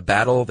 There was a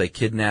battle. They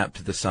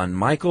kidnapped the son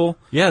Michael.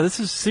 Yeah, this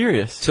is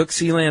serious. Took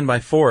Sealand by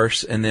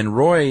force, and then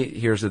Roy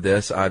hears of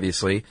this,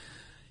 obviously.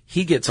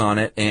 He gets on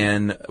it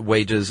and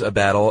wages a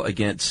battle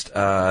against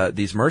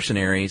these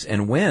mercenaries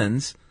and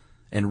wins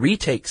and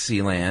retakes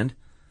Sealand,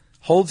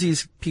 holds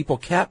these people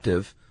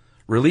captive,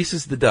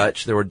 releases the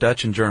Dutch. There were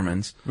Dutch and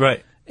Germans.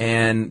 Right.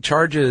 And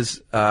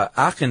charges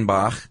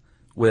Achenbach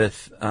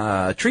with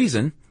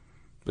treason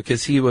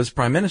because he was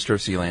prime minister of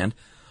Sealand,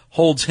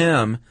 holds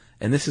him,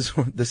 and this is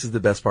the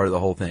best part of the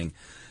whole thing.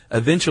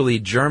 Eventually,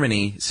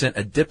 Germany sent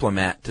a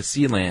diplomat to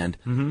Sealand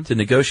to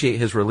negotiate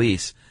his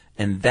release,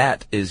 and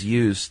that is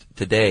used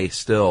today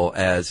still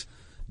as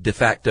de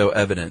facto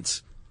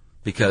evidence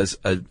because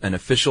an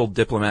official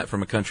diplomat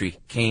from a country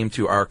came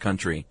to our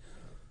country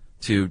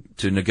to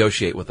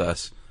negotiate with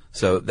us.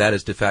 So that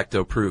is de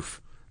facto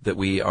proof that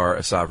we are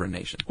a sovereign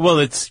nation. Well,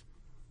 it's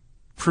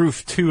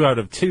proof 2 out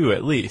of 2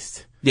 at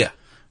least. Yeah.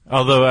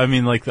 Although, I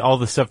mean, like all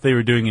the stuff they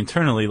were doing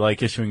internally,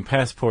 like issuing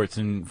passports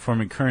and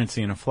forming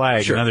currency and a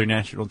flag and other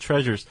national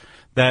treasures,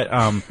 that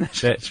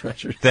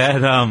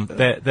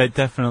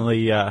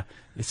definitely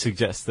it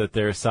suggests that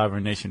they're a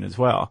sovereign nation as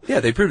well. Yeah,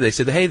 they proved. They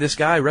said, "Hey, this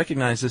guy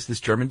recognized us. This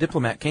German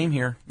diplomat came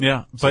here."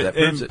 Yeah, so but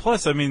and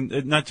plus, I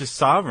mean, not just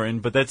sovereign,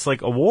 but that's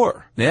like a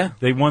war. Yeah,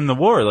 they won the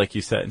war, like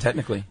you said.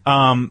 Technically.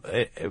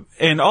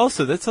 And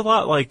also that's a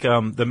lot like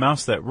the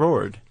Mouse That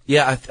Roared.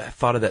 Yeah, I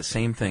thought of that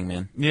same thing,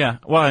 man. Yeah,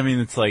 well, I mean,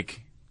 it's like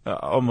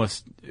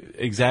almost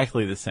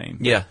exactly the same.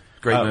 Yeah.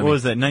 Great movie. What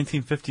was that,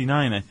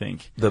 1959, I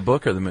think? The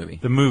book or the movie?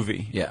 The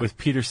movie. Yeah. With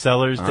Peter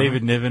Sellers,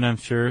 David Niven, I'm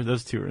sure.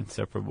 Those two are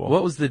inseparable.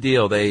 What was the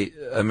deal?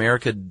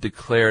 America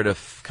declared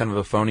kind of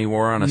a phony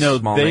war on a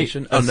small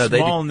nation?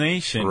 Small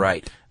nation.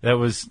 Right. That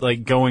was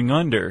like going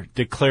under,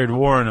 declared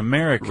war on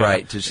America.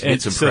 Right, to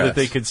get some so press. that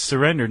they could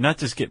surrender, not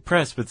just get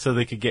press, but so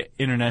they could get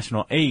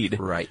international aid.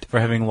 Right.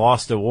 For having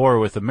lost a war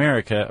with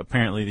America.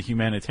 Apparently the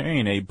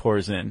humanitarian aid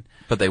pours in.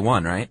 But they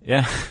won, right?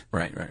 Yeah.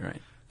 Right.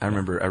 I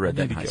remember I read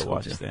that in high school.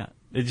 Watch that.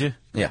 Did you?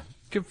 Yeah.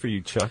 Good for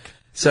you, Chuck.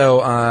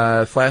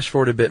 So, flash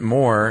forward a bit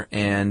more,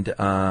 and to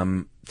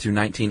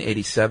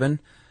 1987,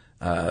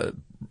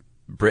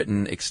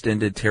 Britain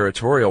extended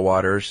territorial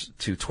waters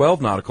to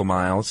 12 nautical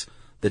miles.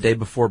 The day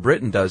before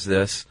Britain does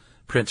this,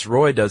 Prince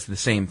Roy does the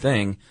same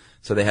thing.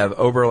 So they have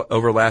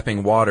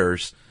overlapping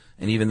waters,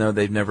 and even though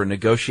they've never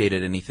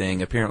negotiated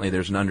anything, apparently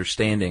there's an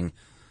understanding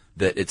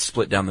that it's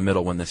split down the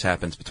middle when this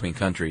happens between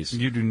countries.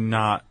 You do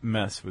not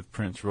mess with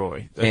Prince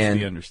Roy. That's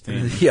the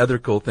understanding. The other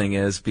cool thing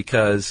is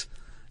because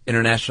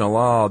international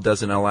law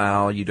doesn't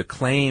allow you to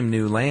claim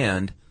new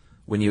land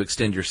when you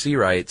extend your sea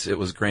rights, it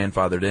was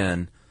grandfathered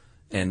in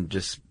and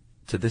just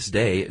to this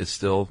day is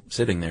still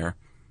sitting there.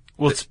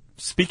 Well,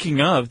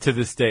 speaking of to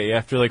this day,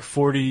 after like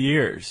 40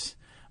 years,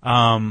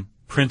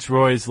 Prince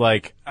Roy's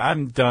like,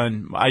 I'm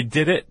done. I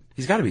did it.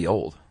 He's got to be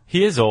old.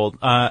 He is old.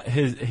 I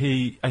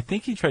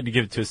think he tried to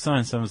give it to his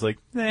son. Son was like,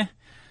 "Nah."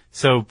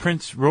 So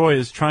Prince Roy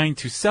is trying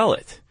to sell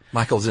it.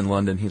 Michael's in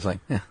London. He's like,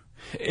 "Yeah."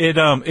 It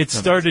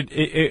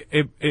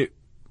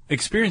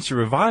experienced a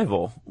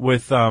revival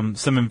with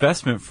some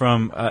investment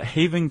from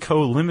Haven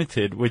Co.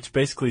 Limited, which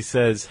basically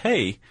says,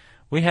 "Hey,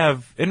 we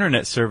have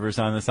internet servers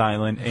on this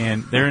island,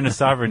 and they're in a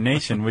sovereign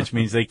nation, which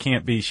means they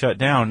can't be shut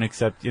down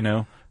except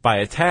by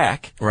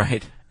attack."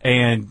 Right.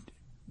 And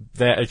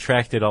that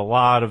attracted a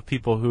lot of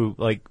people who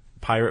like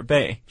Pirate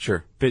Bay.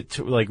 Sure.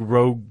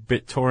 Rogue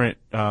BitTorrent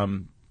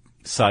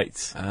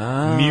sites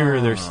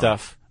mirror their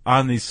stuff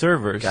on these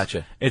servers.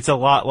 Gotcha. It's a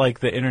lot like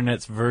the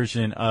internet's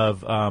version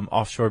of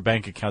offshore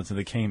bank accounts in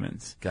the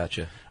Caymans.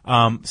 Gotcha.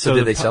 So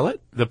did they sell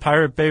it? The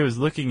Pirate Bay was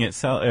looking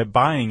at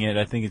buying it,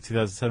 I think, in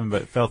 2007,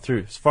 but it fell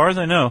through. As far as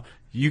I know,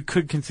 you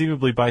could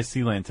conceivably buy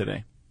Sealand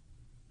today.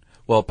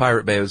 Well,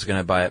 Pirate Bay was going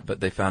to buy it,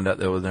 but they found out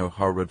there was no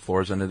hardwood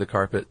floors under the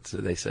carpet, so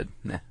they said,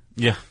 nah,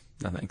 Yeah.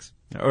 no thanks.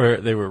 Or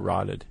they were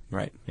rotted.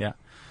 Right. Yeah.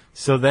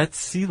 So that's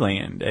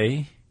Sealand,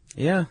 eh?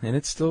 Yeah, and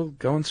it's still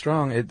going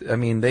strong.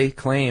 They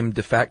claim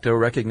de facto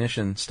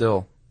recognition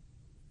still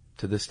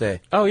to this day.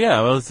 Oh,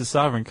 yeah. Well, it's a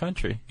sovereign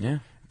country. Yeah.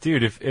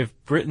 Dude, if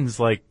Britain's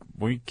like,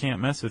 we can't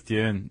mess with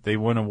you, and they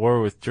won a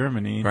war with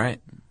Germany.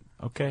 Right.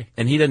 Okay.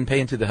 And he didn't pay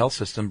into the health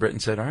system. Britain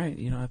said, all right,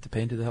 you don't have to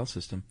pay into the health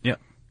system. Yeah.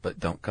 But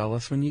don't call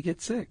us when you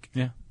get sick.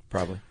 Yeah.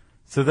 Probably.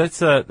 So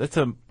that's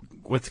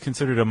what's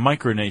considered a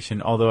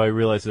micronation, although I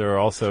realize there are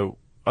also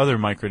other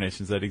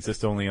micronations that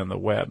exist only on the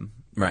web.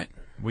 Right.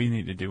 We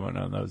need to do one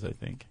on those, I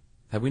think.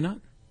 Have we not?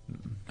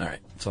 All right.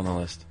 It's on the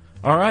list.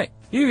 All right.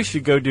 You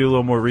should go do a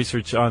little more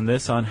research on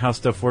this on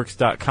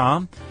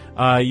howstuffworks.com.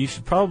 You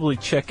should probably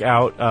check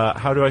out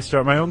How Do I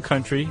Start My Own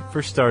Country,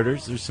 for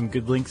starters. There's some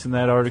good links in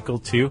that article,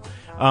 too.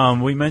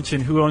 We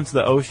mentioned Who Owns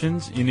the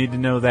Oceans. You need to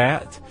know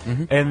that.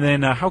 Mm-hmm. And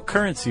then How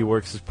Currency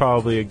Works is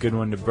probably a good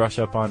one to brush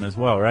up on as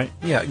well, right?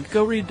 Yeah.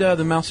 Go read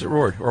The Mouse That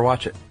Roared, or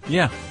watch it.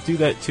 Yeah, do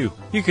that, too.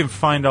 You can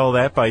find all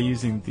that by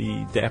using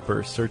the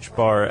Dapper search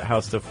bar at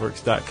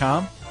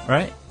howstuffworks.com,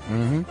 right?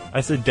 Mm-hmm.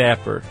 I said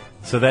Dapper,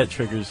 so that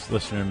triggers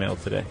listener mail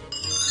today.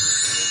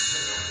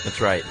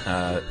 That's right.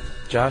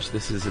 Josh,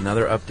 this is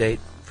another update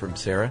from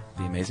Sarah,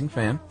 the amazing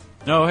fan.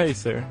 Oh, hey,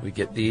 Sarah. We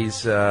get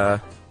these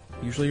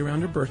usually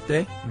around her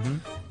birthday. Mm-hmm.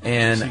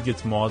 And she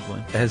gets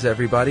maudlin. As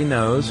everybody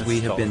knows,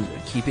 we have been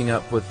Nostalgic. keeping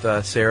up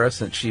with Sarah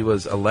since she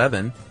was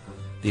 11,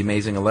 the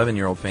amazing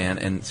 11-year-old fan,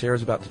 and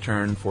Sarah's about to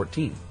turn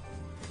 14.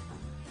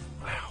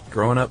 Wow.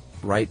 Growing up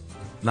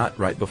not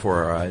right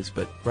before our eyes,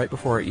 but right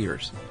before our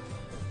ears.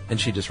 And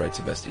she just writes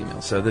the best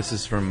emails. So this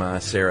is from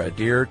Sarah.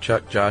 Dear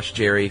Chuck, Josh,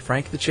 Jerry,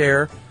 Frank the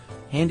Chair,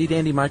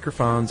 handy-dandy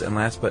microphones, and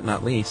last but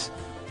not least,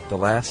 the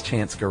Last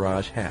Chance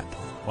Garage hat.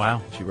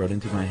 Wow. She wrote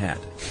into my hat.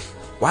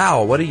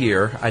 Wow, what a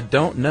year. I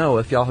don't know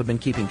if y'all have been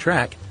keeping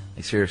track.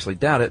 I seriously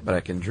doubt it, but I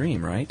can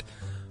dream, right?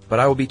 But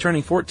I will be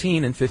turning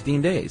 14 in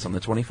 15 days on the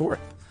 24th.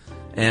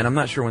 And I'm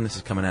not sure when this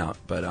is coming out,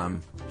 but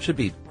should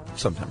be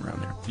sometime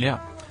around there. Yeah.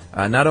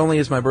 Not only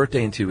is my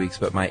birthday in 2 weeks,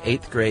 but my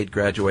 8th grade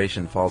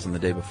graduation falls on the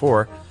day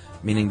before,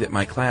 meaning that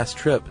my class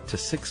trip to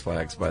Six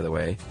Flags, by the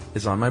way,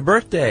 is on my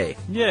birthday.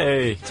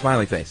 Yay.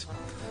 Smiley face.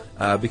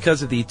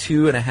 Because of the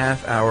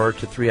 2.5 hour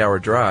to 3 hour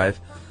drive,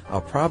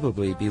 I'll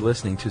probably be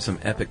listening to some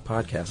epic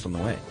podcasts on the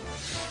way.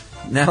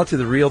 Now to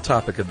the real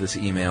topic of this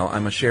email, I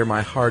must share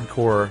my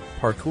hardcore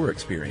parkour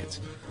experience.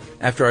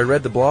 After I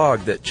read the blog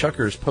that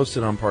Chuckers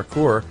posted on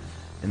parkour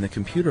in the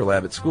computer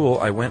lab at school,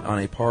 I went on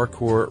a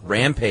parkour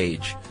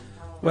rampage.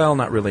 Well,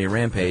 not really a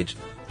rampage,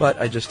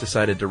 but I just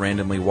decided to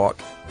randomly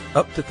walk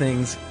up to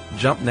things,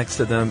 jump next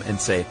to them,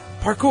 and say,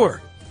 parkour!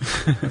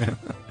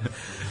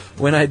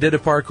 When I did a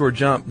parkour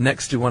jump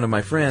next to one of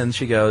my friends,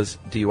 she goes,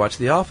 do you watch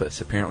The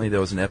Office? Apparently there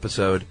was an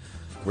episode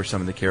where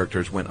some of the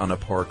characters went on a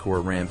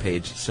parkour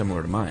rampage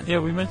similar to mine. Yeah,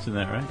 we mentioned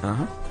that, right?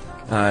 Uh-huh.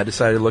 I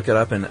decided to look it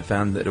up and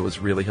found that it was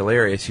really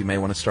hilarious. You may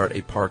want to start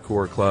a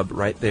parkour club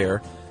right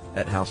there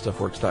at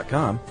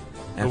howstuffworks.com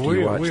after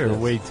you watch we are this.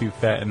 way too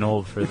fat and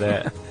old for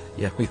that.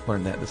 Yeah, we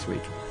learned that this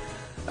week.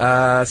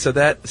 So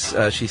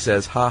that's, she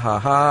says, ha ha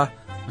ha.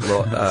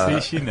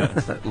 Well, See, she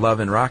knows.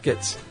 Love and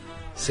Rockets.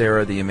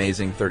 Sarah, the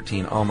amazing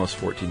 13, almost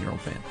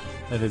 14-year-old fan.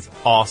 That is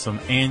awesome.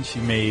 And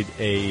she made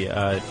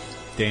a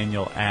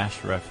Daniel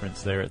Ash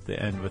reference there at the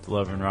end with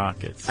Love and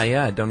Rockets.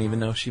 Yeah, I don't even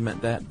know if she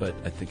meant that, but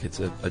I think it's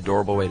an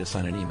adorable way to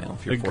sign an email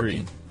if you're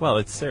Agreed. 14. Well,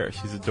 it's Sarah.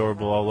 She's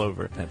adorable all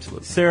over.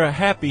 Absolutely. Sarah,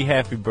 happy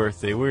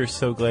birthday. We're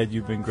so glad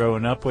you've been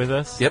growing up with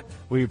us. Yep.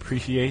 We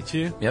appreciate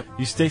you. Yep.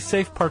 You stay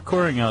safe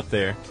parkouring out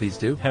there. Please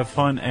do. Have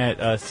fun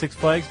at Six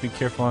Flags. Be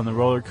careful on the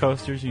roller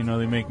coasters. You know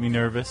they make me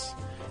nervous.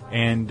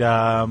 And,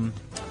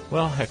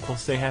 well, heck, we'll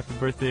say happy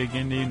birthday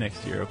again to you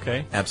next year,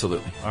 okay?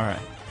 Absolutely. All right.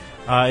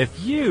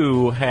 If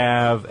you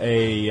have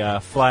a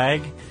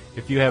flag,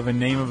 if you have a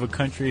name of a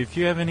country, if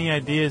you have any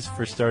ideas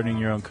for starting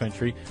your own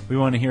country, we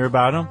want to hear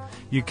about them.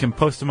 You can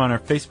post them on our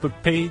Facebook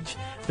page.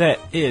 That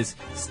is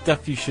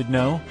Stuff You Should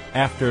Know,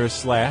 after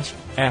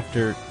 /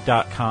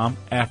 after.com,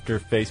 after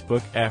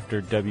Facebook,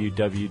 after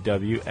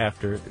www,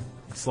 after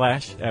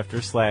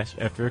 /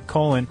 after a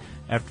colon,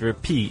 after a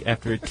P,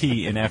 after a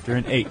T, and after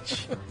an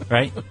H,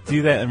 right?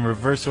 Do that in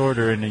reverse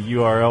order in a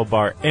URL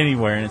bar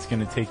anywhere, and it's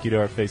going to take you to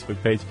our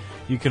Facebook page.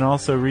 You can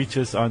also reach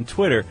us on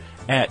Twitter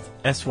at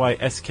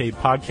SYSK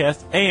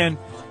Podcast, and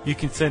you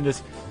can send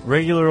us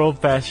regular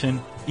old-fashioned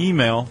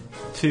email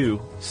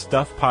to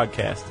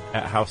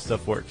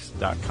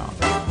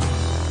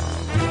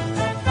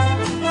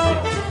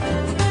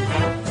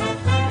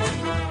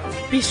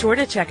stuffpodcast@howstuffworks.com. Be sure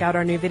to check out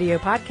our new video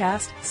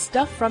podcast,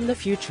 Stuff from the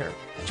Future.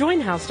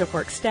 Join How Stuff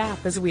Works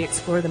staff as we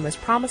explore the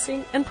most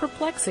promising and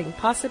perplexing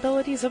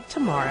possibilities of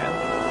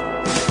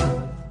tomorrow.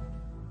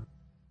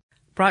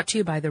 Brought to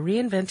you by the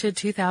reinvented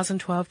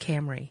 2012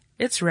 Camry.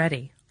 It's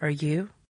ready. Are you?